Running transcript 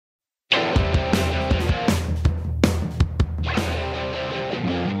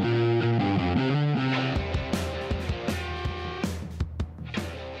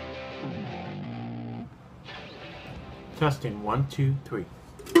Testing 1, 2, 3.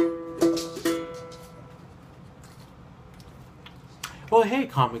 Well, hey,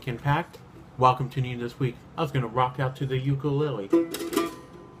 Comic Impact. Welcome to me this week. I was gonna rock out to the ukulele.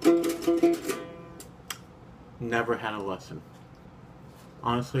 Never had a lesson.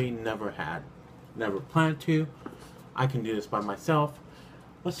 Honestly, never had. Never planned to. I can do this by myself.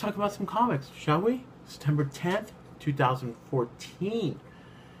 Let's talk about some comics, shall we? September 10th, 2014.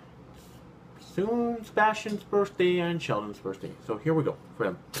 Soon Sebastian's birthday and Sheldon's birthday. So here we go for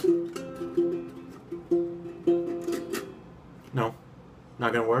them. No,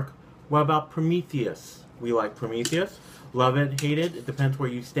 not gonna work. What about Prometheus? We like Prometheus. Love it, hate it. It depends where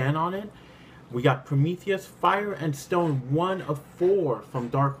you stand on it. We got Prometheus Fire and Stone 1 of 4 from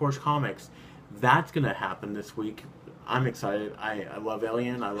Dark Horse Comics. That's gonna happen this week. I'm excited. I love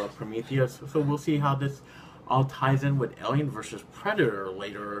Alien. I love Prometheus. So we'll see how this all ties in with Alien versus Predator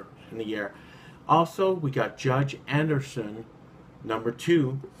later in the year. Also, we got Judge Anderson, number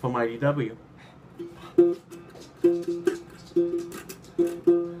 2 from IDW.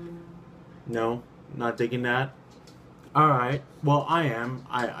 No, not digging that. Alright, well I am.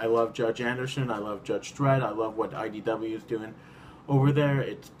 I love Judge Anderson. I love Judge Dredd. I love what IDW is doing over there.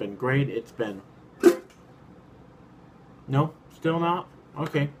 It's been great. It's been... No? Still not?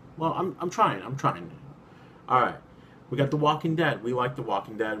 Okay. Well, I'm trying. Alright. We got The Walking Dead. We like The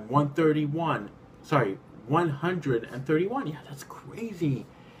Walking Dead. 131. Sorry, 131. Yeah, that's crazy.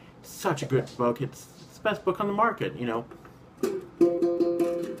 Such a good book. It's the best book on the market, you know.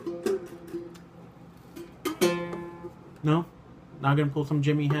 No? Not gonna pull some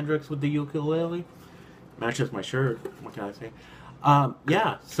Jimi Hendrix with the ukulele? Matches my shirt. What can I say?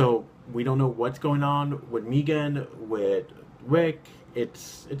 Yeah, so we don't know what's going on with Megan, with Rick.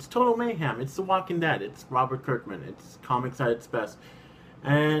 It's total mayhem. It's The Walking Dead. It's Robert Kirkman. It's comics at its best.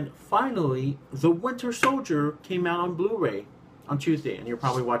 And finally, The Winter Soldier came out on Blu-ray on Tuesday. And you're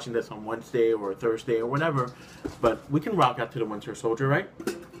probably watching this on Wednesday or Thursday or whatever. But we can rock out to The Winter Soldier, right?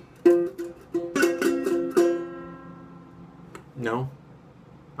 No?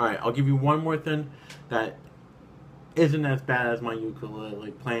 Alright, I'll give you one more thing that isn't as bad as my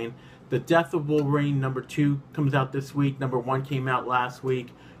ukulele playing. The Death of Wolverine number 2 comes out this week. Number 1 came out last week.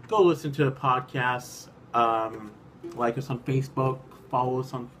 Go listen to the podcasts. Like us on Facebook. Follow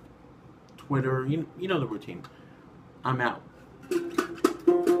us on Twitter. You know the routine. I'm out.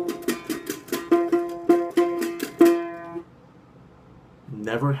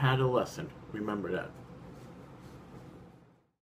 Never had a lesson. Remember that.